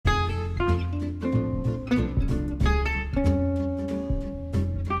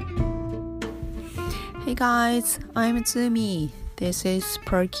Hey guys, I'm Matsumi. This is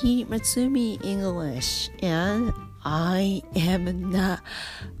Perky Matsumi English, and I am not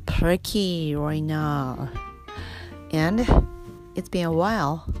perky right now. And it's been a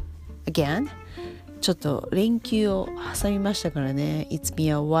while again. ちょっと連休を挟みましたからね。It's been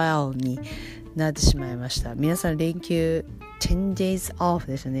a while になってしまいました。皆さん連休10 days off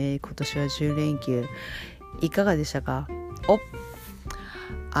でしたね。今年は10連休。いかがでしたか？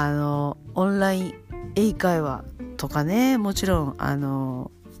オンライン英会話とかね、もちろん英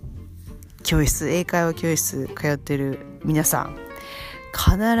会話教室通ってる皆さん、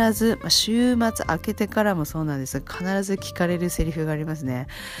必ず、週末明けてからもそうなんですが、必ず聞かれるセリフがありますね。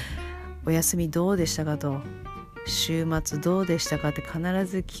お休みどうでしたかと、週末どうでしたかって必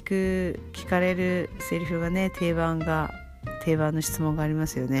ず聞かれるセリフがね、定番の質問がありま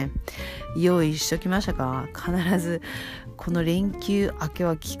すよね。用意しときましたか？必ずこの連休明け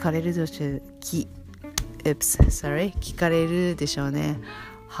は聞かれる聞かれるでしょうね。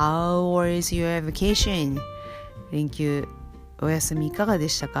How was your vacation? 連休お休みいかがで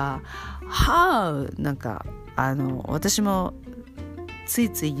したか？ How なんか私もつ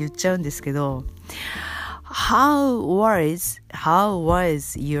いつい言っちゃうんですけど、How was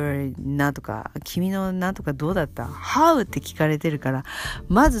your なんとか、君のなんとかどうだった？ How って聞かれてるから、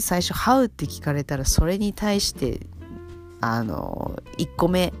まず最初 How って聞かれたら、それに対して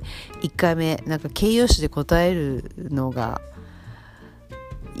1回目なんか形容詞で答えるのが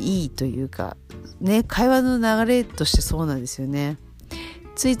いいというかね、会話の流れとしてそうなんですよね。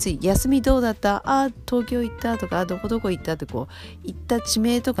ついつい休みどうだった？東京行ったとか、どこどこ行ったってこう行った地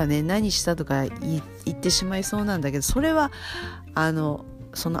名とかね、何したとか言ってしまいそうなんだけど、それは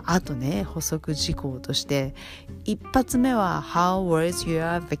その後ね、補足事項として一発目は How was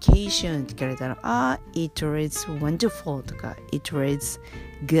your vacation? って聞かれたらIt was wonderful とか It was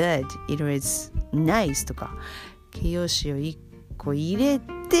good, It was nice とか形容詞を1個入れ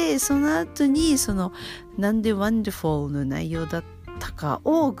て、その後になんで wonderful の内容だったか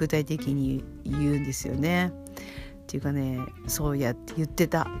を具体的に言うんですよね。っていうかね、そうやって言って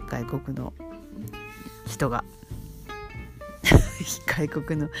た外国の人が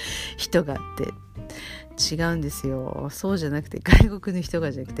って違うんですよ。そうじゃなくて、外国の人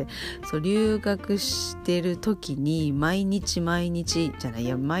がじゃなくて、留学してる時に毎週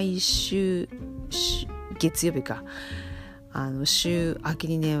月曜日か、週明け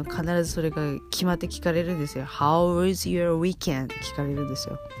にね、必ずそれが決まって聞かれるんですよ。 How was your weekend? って聞かれるんです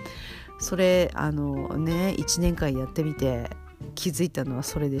よ。それ1年間やってみて気づいたのは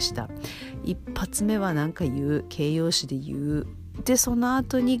それでした。一発目は何か言う、形容詞で言う、でその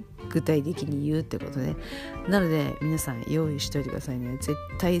後に具体的に言うってことね。なので皆さん用意しといてくださいね。絶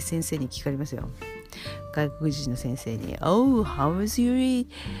対先生に聞かれますよ。外国人の先生に Oh, how was your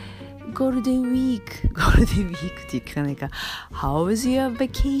golden week? って聞かないか。 How was your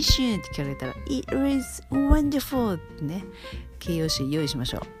vacation? って聞かれたら It was wonderful ってね、形容詞用意しま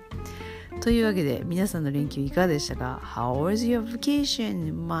しょう。というわけで皆さんの連休いかがでしたか？ How was your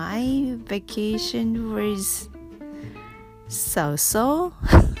vacation? My vacation was so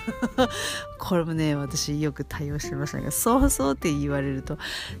これもね、私よく対応してましたが、そうって言われると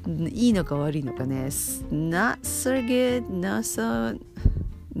いいのか悪いのかね。 Not so good, not so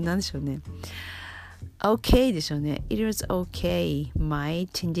なんでしょうね。 OK でしょうね。 It was OK. My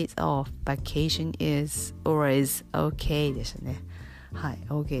 10 days off vacation is always OK でしたね。はい、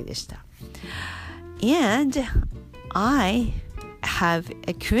OK でした。And I have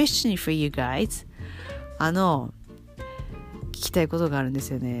a question for you guys. 聞きたいことがあるんで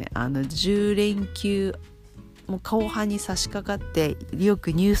すよね。10連休もう後半に差し掛かって、よ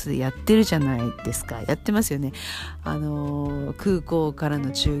くニュースでやってるじゃないですか。やってますよね。空港からの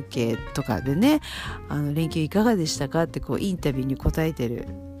中継とかでね、連休いかがでしたかってこうインタビューに答えてる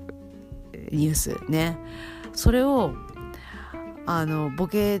ニュースね。それをボ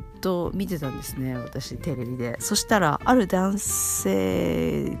ケーっと見てたんですね、私テレビで。そしたらある男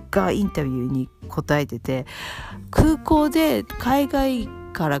性がインタビューに答えてて、空港で海外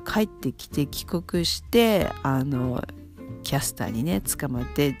から帰ってきて帰国して、キャスターにね捕まっ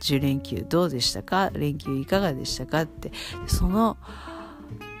て、10連休どうでしたか、連休いかがでしたかって、その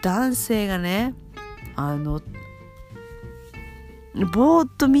男性がねぼーっ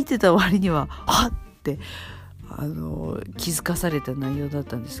と見てた割にははって気づかされた内容だっ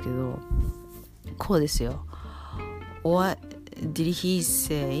たんですけど、こうですよ。 What did he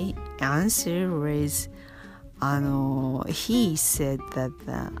say? Answer was he said that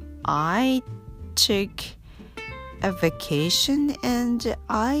I took a vacation and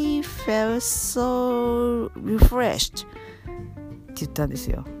I felt so refreshed って言ったんです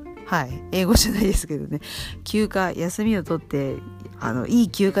よ。はい、英語じゃないですけどね、休暇、休みを取って、いい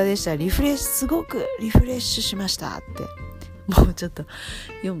休暇でした、すごくリフレッシュしましたって。もうちょっと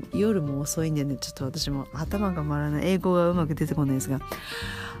夜も遅いんでね、ちょっと私も頭が回らない、英語がうまく出てこないですが、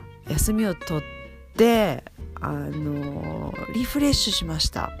休みを取ってリフレッシュしまし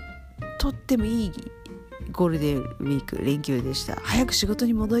た。とってもいいゴールデンウィーク連休でした。早く仕事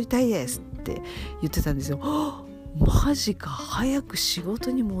に戻りたいですって言ってたんですよ。マジか、早く仕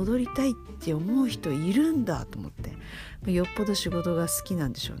事に戻りたいって思う人いるんだと思って、よっぽど仕事が好きな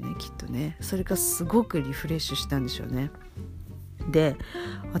んでしょうね、きっとね。それかすごくリフレッシュしたんでしょうね。で、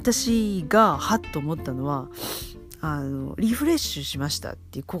私がハッと思ったのは、リフレッシュしましたっ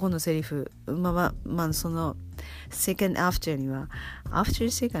ていうここのセリフ、そのsecond after には after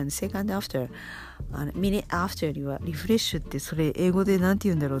second after minute after にはリフレッシュって、それ英語でなんて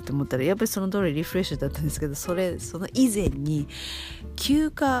言うんだろうって思ったら、やっぱりその通りリフレッシュだったんですけど、その以前に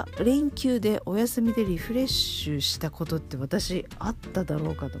連休でお休みでリフレッシュしたことって私あっただ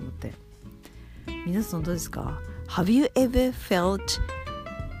ろうかと思って。皆さんどうですか？ Have you ever felt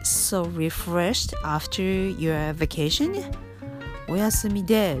so refreshed after your vacation? お休み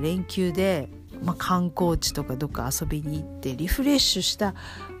で連休で、観光地とかどっか遊びに行ってリフレッシュした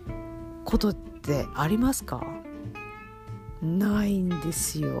ことってありますか？ないんで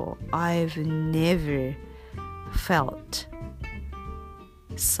すよ。 I've never felt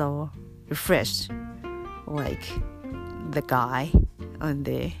so refreshed like the guy on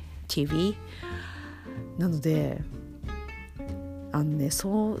the TV。 なので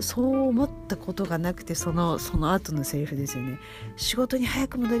そう思ったことがなくて、その後のセリフですよね。仕事に早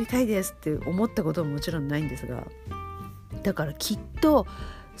く戻りたいですって思ったことももちろんないんですが、だからきっと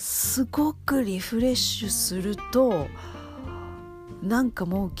すごくリフレッシュすると、なんか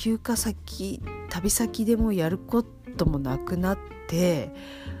もう旅先でもやることもなくなって、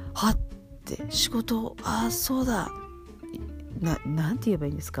はって仕事、そうだ、なんて言えばい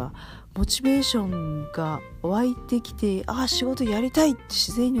いんですか、モチベーションが湧いてきて、仕事やりたいって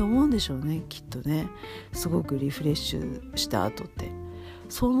自然に思うんでしょうね、きっとね。すごくリフレッシュした後って。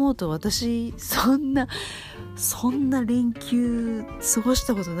そう思うと、私そんな連休過ごし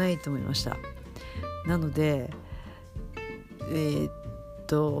たことないと思いました。なので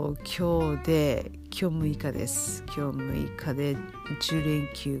今日6日です。今日6日で10連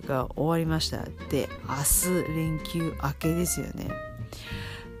休が終わりました。で、明日連休明けですよね。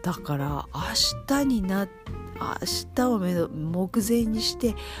だから明日を目前にし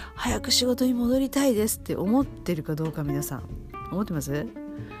て早く仕事に戻りたいですって思ってるかどうか、皆さん思ってます？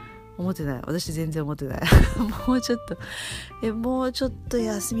思ってない。私全然思ってないもうちょっと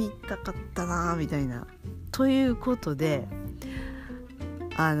休みたかったなみたいな。ということで、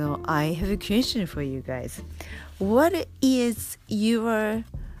I have a question for you guys. What is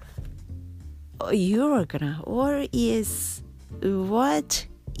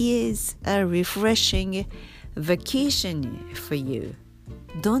a refreshing vacation for you?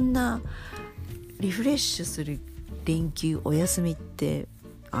 どんなリフレッシュする連休、お休みって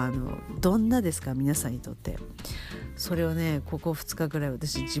どんなですか、皆さんにとって。それをね、ここ2日ぐらい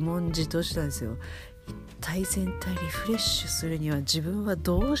私自問自答したんですよ。全体リフレッシュするには自分は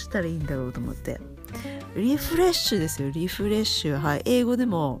どうしたらいいんだろうと思って。リフレッシュですよ、リフレッシュ。はい、英語で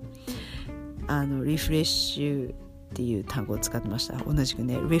もリフレッシュっていう単語を使ってました。同じく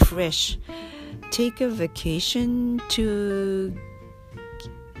ね、リフレッシュ。Take a vacation to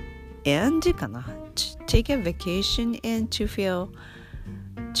end かな。Take a vacation and to feel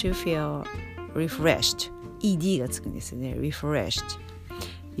refreshed。 ED がつくんですよね。refreshed、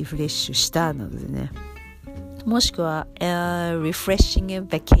 リフレッシュしたなのでね。もしくは、refreshing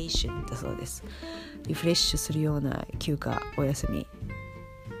vacation だそうです。リフレッシュするような休暇、お休み、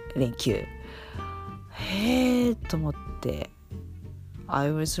連休。と思って、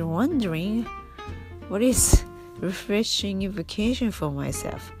I was wondering what is refreshing vacation for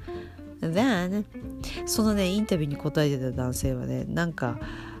myself. Then そのね、インタビューに答えてた男性はね、なんか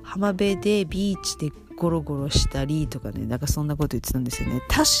浜辺でビーチでゴロゴロしたりとかね、なんかそんなこと言ってたんですよね。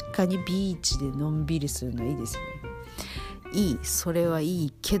確かにビーチでのんびりするのはいいですよね。それはい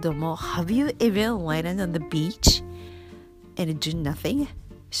いけども、 Have you ever lain on the beach and do nothing?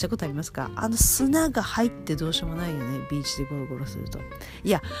 したことありますか？砂が入ってどうしようもないよね、ビーチでゴロゴロすると。い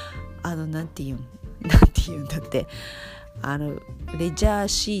や、なんて言うんだって、レジャー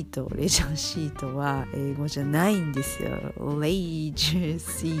シートは英語じゃないんですよ。レジャー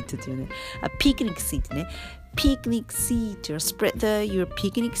シートっていうね、ピクニックシートね。ピクニックシート spread your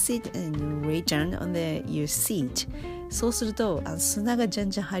picnic seat and lay down on your seat。 そうすると砂がじゃん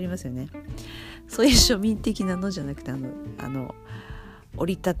じゃん入りますよね。そういう庶民的なのじゃなくて、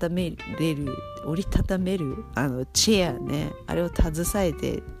折りたためるチェアね、あれを携え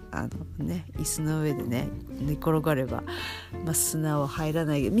て椅子の上でね寝転がれば、砂は入ら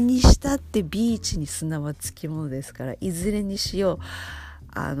ないにしたってビーチに砂はつきものですから、いずれにしよ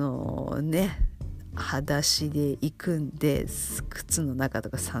う裸足で行くんで、靴の中と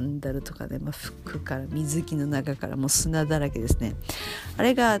かサンダルとかね、服から水着の中からもう砂だらけですね。あ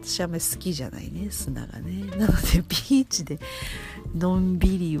れが私あんまり好きじゃないね、砂がね。なのでビーチでのん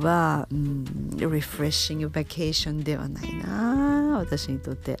びりは、リフレッシングバケーションではないな、私に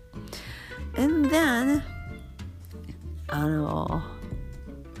とって。And then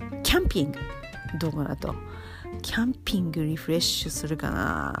キャンピングどうかなと、キャンピングリフレッシュするか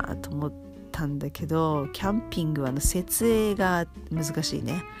なと思ったんだけど、キャンピングは設営が難しい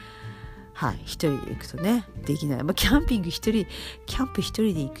ね。はい、一人で行くとねできない。キャンプ一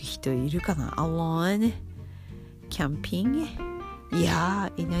人で行く人いるかな。 Alone キャンピング、いや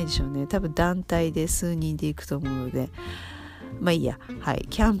いないでしょうね。多分団体で数人で行くと思うので、いいや。はい、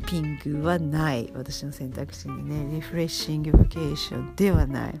キャンピングはない、私の選択肢にね。リフレッシングバケーションでは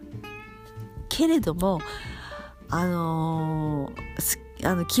ないけれども、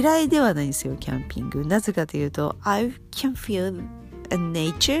嫌いではないんですよ、キャンピング。なぜかというと I can feel a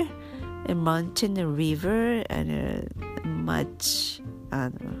nature, a mountain, a river, and a much あ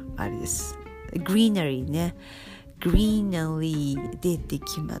れです、グリーナリーね、グリーナリー出て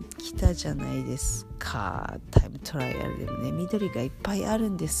きたじゃないですか。タイムトライアルでもね、緑がいっぱいある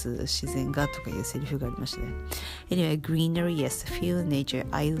んです、自然がとかいうセリフがありましたね。Anyway, greenery, yes, feel nature,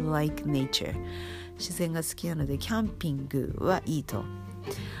 I like nature。自然が好きなのでキャンピングはいいと。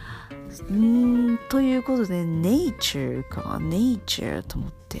ということで nature と思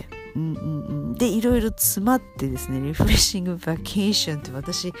って、でいろいろ詰まってですね、リフレッシングバケーションって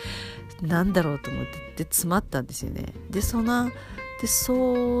私なんだろうと思ってで詰まったんですよね。で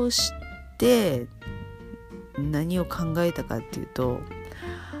そうして何を考えたかっていうと、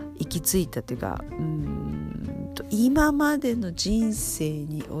行き着いたというか、今までの人生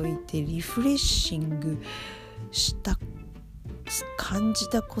においてリフレッシングした感じ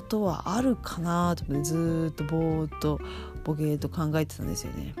たことはあるかなとずっとボケーっと考えてたんです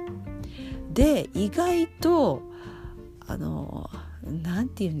よね。で意外となん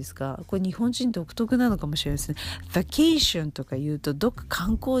ていうんですか、これ日本人独特なのかもしれないですね。バケーションとか言うとどっか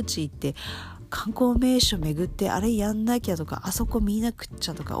観光地行って観光名所巡ってあれやんなきゃとか、あそこ見なくっち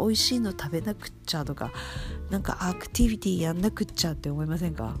ゃとか、美味しいの食べなくっちゃとか、なんかアクティビティやんなくっちゃって思いませ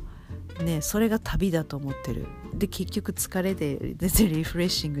んかね。それが旅だと思ってる。で結局疲れて全然リフレッ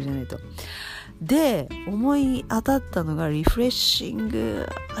シングじゃないと。で思い当たったのが、リフレッシング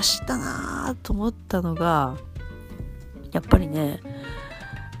したなと思ったのが、やっぱりね、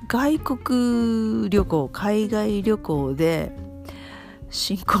外国旅行、海外旅行で、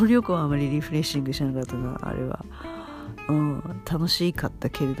新婚旅行はあまりリフレッシングしなかったな、あれは。楽しかった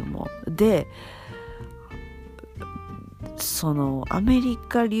けれども。で、そのアメリ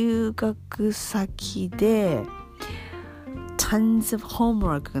カ留学先で、tons of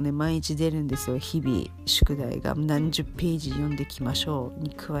homework がね、毎日出るんですよ。日々、宿題が何十ページ読んできましょうに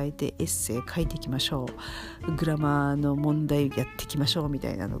加えてエッセイ書いてきましょう。グラマーの問題やってきましょうみた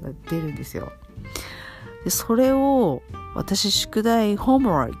いなのが出るんですよ。でそれを私宿題ホー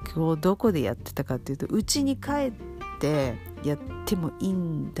ムワークをどこでやってたかっていうと、うちに帰ってやってもいい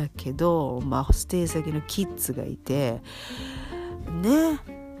んだけど、ステイ先のキッズがいてね、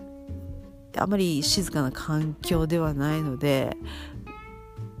あまり静かな環境ではないので、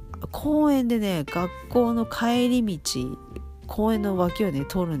公園でね、学校の帰り道、公園の脇をね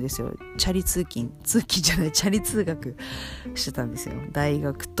通るんですよ。チャリ通勤じゃない、チャリ通学してたんですよ。大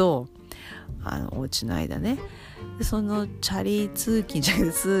学とお家の間ね。でそのチャリ通勤じゃなく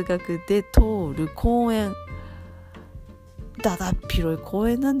て通学で通る公園、だだっ広い公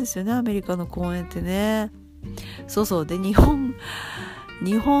園なんですよね、アメリカの公園ってね。そうで、日本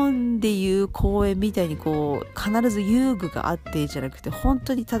でいう公園みたいにこう必ず遊具があってじゃなくて、本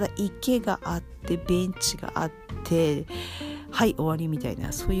当にただ池があってベンチがあってはい終わりみたい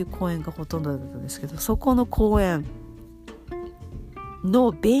な、そういう公園がほとんどだったんですけど、そこの公園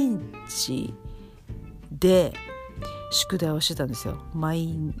のベンチで宿題をしてたんですよ。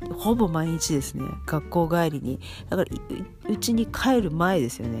ほぼ毎日ですね、学校帰りに。だからうちに帰る前で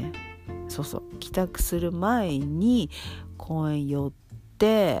すよね。帰宅する前に公園寄っ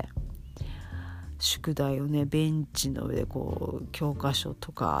て宿題をね、ベンチの上でこう教科書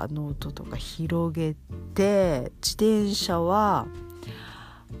とかノートとか広げて、自転車は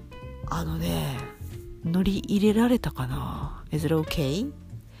乗り入れられたかな、Is it okay?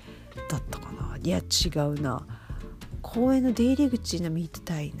 だったかな。いや違うな、公園の出入り口のみ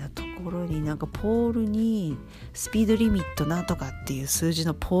たいなところになんかポールにスピードリミットなんとかっていう数字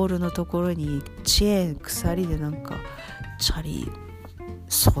のポールのところにチェーン鎖でなんかチャリ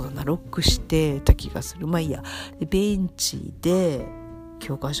そうだなロックしてた気がする。まあいいや。でベンチで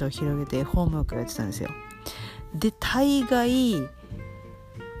教科書を広げてホームワークやってたんですよ。で大概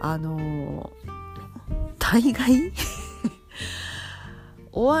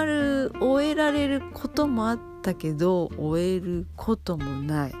終えられることもあったけど終えることも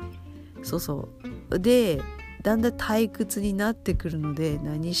ない。そうでだんだん退屈になってくるので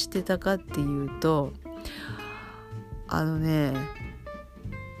何してたかっていうと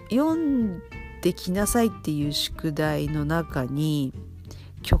読んできなさいっていう宿題の中に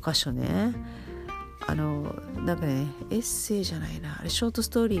教科書ねなんかねエッセイじゃないなあれショートス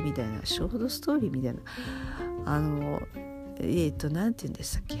トーリーみたいななんて言うんで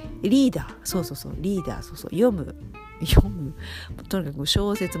したっけリーダー読むとにかく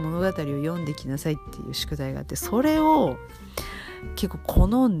小説物語を読んできなさいっていう宿題があってそれを結構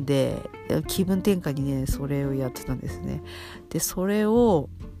好んで気分転換にねそれをやってたんですね。でそれを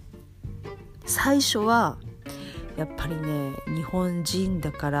最初はやっぱりね日本人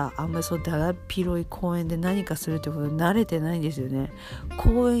だからあんまりそうだだっ広い公園で何かするってことに慣れてないんですよね。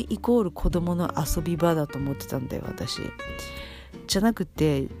公園イコール子供の遊び場だと思ってたんだよ私。じゃなく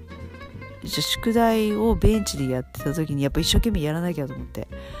て宿題をベンチでやってた時にやっぱ一生懸命やらなきゃと思って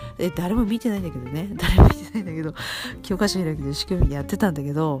誰も見てないんだけど教科書開きで一生懸命やってたんだ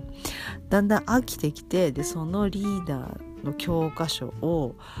けどだんだん飽きてきてでそのリーダーの教科書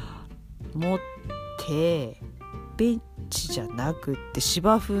を持ってベンチじゃなくって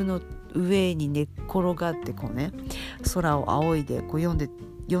芝生の上に寝っ転がってこうね空を仰いでこう読ん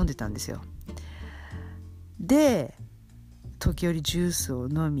でたんですよ。で時折ジュースを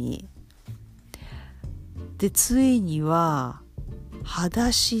飲みでついには裸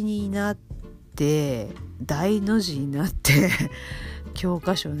足になって大の字になって教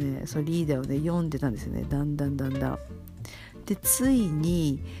科書ねそのリーダーをね読んでたんですよね。だんだんでつい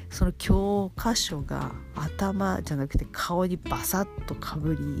にその教科書が頭じゃなくて顔にバサッとか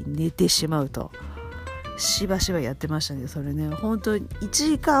ぶり寝てしまうとしばしばやってましたね。それね本当1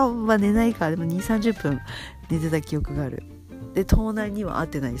時間は寝ないからでも 2,30 分寝てた記憶がある。で盗難には遭っ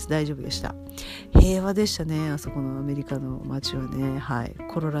てないです。大丈夫でした。平和でしたねあそこのアメリカの街はね。はい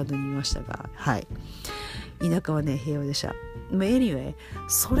コロラドにいましたがはい田舎はね平和でした。anyway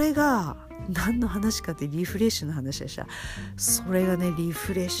それが何の話かってリフレッシュの話でした。それがねリ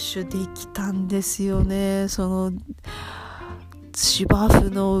フレッシュできたんですよね。その芝生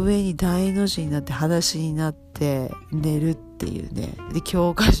の上に大の字になって裸足になって寝るっていうね。で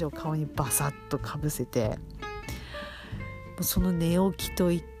教科書を顔にバサッとかぶせてその寝起き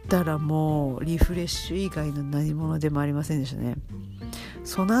といったらもうリフレッシュ以外の何者でもありませんでしたね。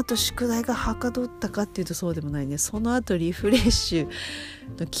その後宿題がはかどったかっていうとそうでもないね。その後リフレッシュ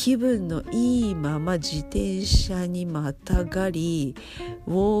の気分のいいまま自転車にまたがり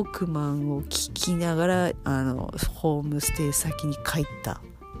ウォークマンを聞きながらホームステイ先に帰った。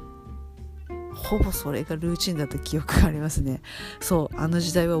ほぼそれがルーチンだった記憶がありますね。そうあの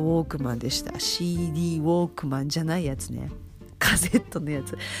時代はウォークマンでした。 CD ウォークマンじゃないやつね。カセットのや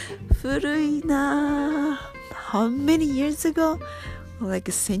つ古いな。 How many years ago?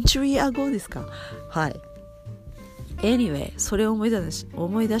 Like a century ago ですか。はい Anyway それを思い出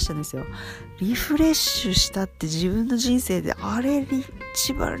したんですよ。リフレッシュしたって自分の人生であれ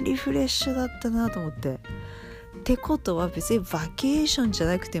一番リフレッシュだったなと思ってってことは別にバケーションじゃ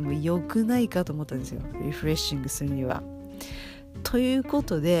なくてもよくないかと思ったんですよ。リフレッシングするには。というこ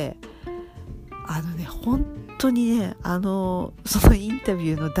とで本当にねそのインタ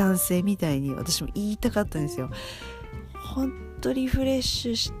ビューの男性みたいに私も言いたかったんですよ。本当リフレッ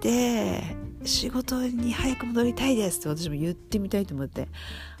シュして仕事に早く戻りたいですって私も言ってみたいと思って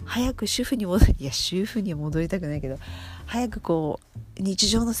早く主婦には戻りたくないけど早くこう日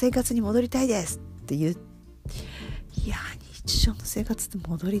常の生活に戻りたいですって日常の生活って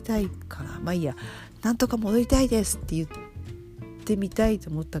戻りたいかな。まあいいやなんとか戻りたいですって言ってみたいと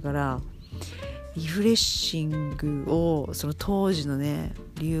思ったからリフレッシングをその当時のね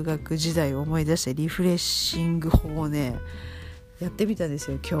留学時代を思い出してリフレッシング法をねやってみたんで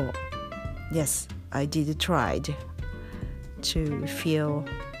すよ今日。Yes, I did try to feel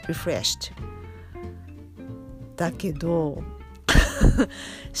refreshed だけど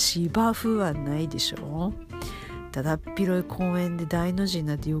芝生はないでしょ。だだっ広い公園で大の字に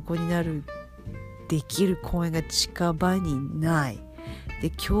なって横になるできる公園が近場にない。で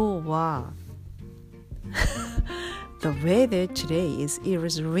今日は The weather today is, it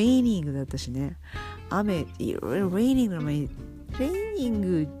was raining だったしね。雨、raining の前に、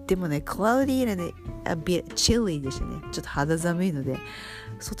raining でもね、cloudy なね、a bit chilly でしたね。ちょっと肌寒いので、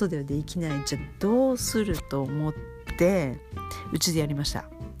外ではできない。じゃあどうすると思って、うちでやりました。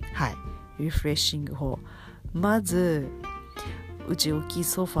はい。リフレッシング法。まず、うち大きい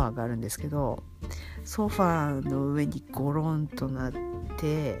ソファーがあるんですけど、ソファーの上にゴロンとなっ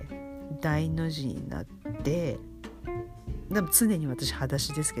て、大の字になって、でも常に私裸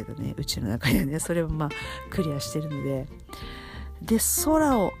足ですけどね、うちの中にはね、それもまあクリアしてるので、で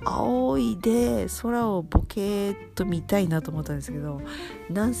空を仰いで空をボケーっと見たいなと思ったんですけど、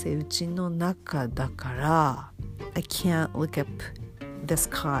なんせうちの中だから I can't look up the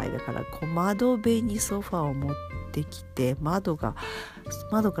sky だからこう窓辺にソファーを持ってきて、窓か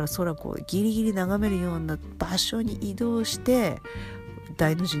ら空をこうギリギリ眺めるような場所に移動して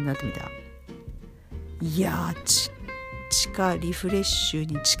大の字になってみた。いやーリフレッシュ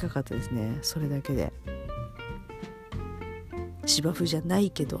に近かったですね。それだけで芝生じゃな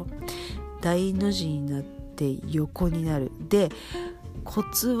いけど大の字になって横になる。でコ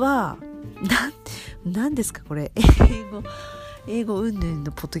ツは何ですかこれ、英語云々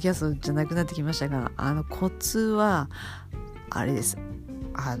のポッドキャストじゃなくなってきましたが、コツはあれです。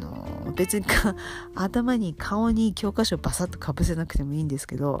別に頭に顔に教科書バサッとかぶせなくてもいいんです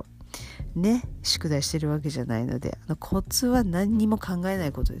けどね、宿題してるわけじゃないので、コツは何にも考えな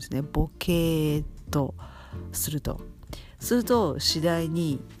いことですね。ボケーっとすると次第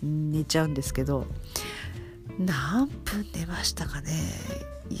に寝ちゃうんですけど、何分寝ましたかね。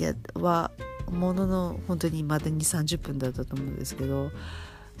いやものの本当にまだ 2,30 分だったと思うんですけど、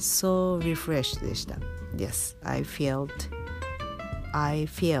 So refreshed でした。 Yes, I felt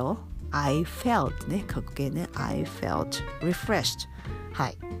ね、過去形ね、 I felt refreshed。 は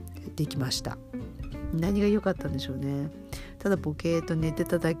い、できました。何が良かったんでしょうね。ただボケーと寝て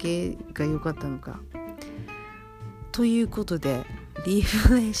ただけが良かったのか。ということでリ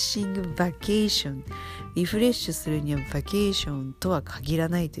フレッシングバケーション、リフレッシュするにはバケーションとは限ら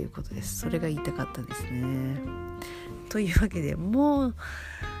ないということです。それが言いたかったんですね。というわけでもう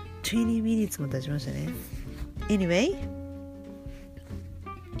20 minutes も経ちましたね。 Anyway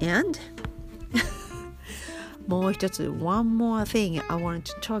and もう一つ One more thing I want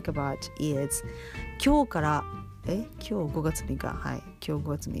to talk about is 今日から今日5月6日、はい、今日5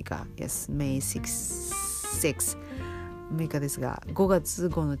月6日 Yes, May 6日ですが、5月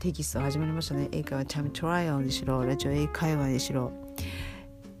号のテキスト始まりましたね。英会話タイムトライアルにしろ、ラジオ英会話にしろ、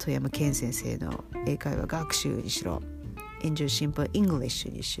富山健先生の英会話学習にしろ、Enjoy Simple English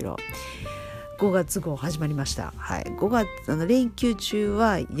にしろ、5月号始まりました。はい、5月連休中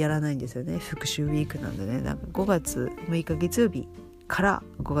はやらないんですよね。復習ウィークなんでね。なんか5月6日月曜日から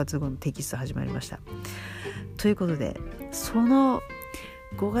5月号のテキスト始まりました。ということで、その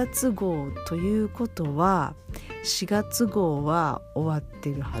5月号ということは4月号は終わっ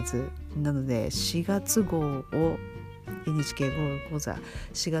てるはずなので、4月号を NHK 語講座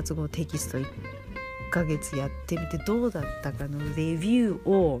4月号テキスト1ヶ月やってみてどうだったかのレビュー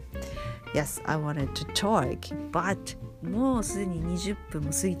を Yes, I wanted to talk but もうすでに20分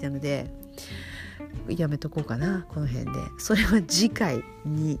も過ぎたのでやめとこうかな、この辺で。それは次回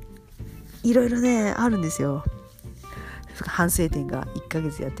にいろいろねあるんですよ。反省点が1ヶ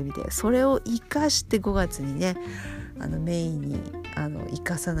月やってみて、それを生かして5月にねメインに生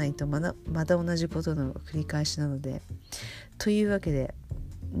かさないとまた同じことの繰り返しなので。というわけで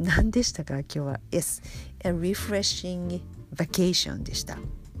何でしたか今日は。 Yes, a refreshing vacation でした。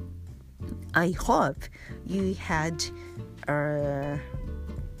 I hope you had a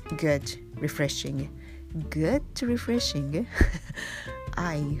good refreshing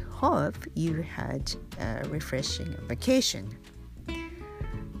I hope you had a refreshing vacation.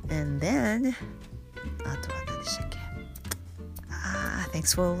 And then あとは何でしたっけ。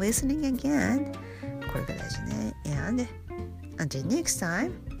Thanks for listening again. これが大事ね。And until next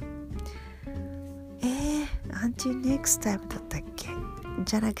time. Until next time だったっけ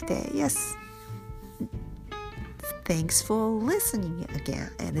じゃなくて Yes, thanks for listening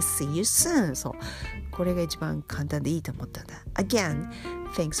again and see you soon. そう、これが一番簡単でいいと思ったんだ。Again,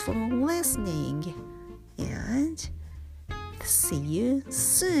 thanks for listening and see you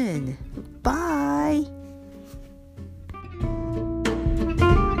soon. Bye.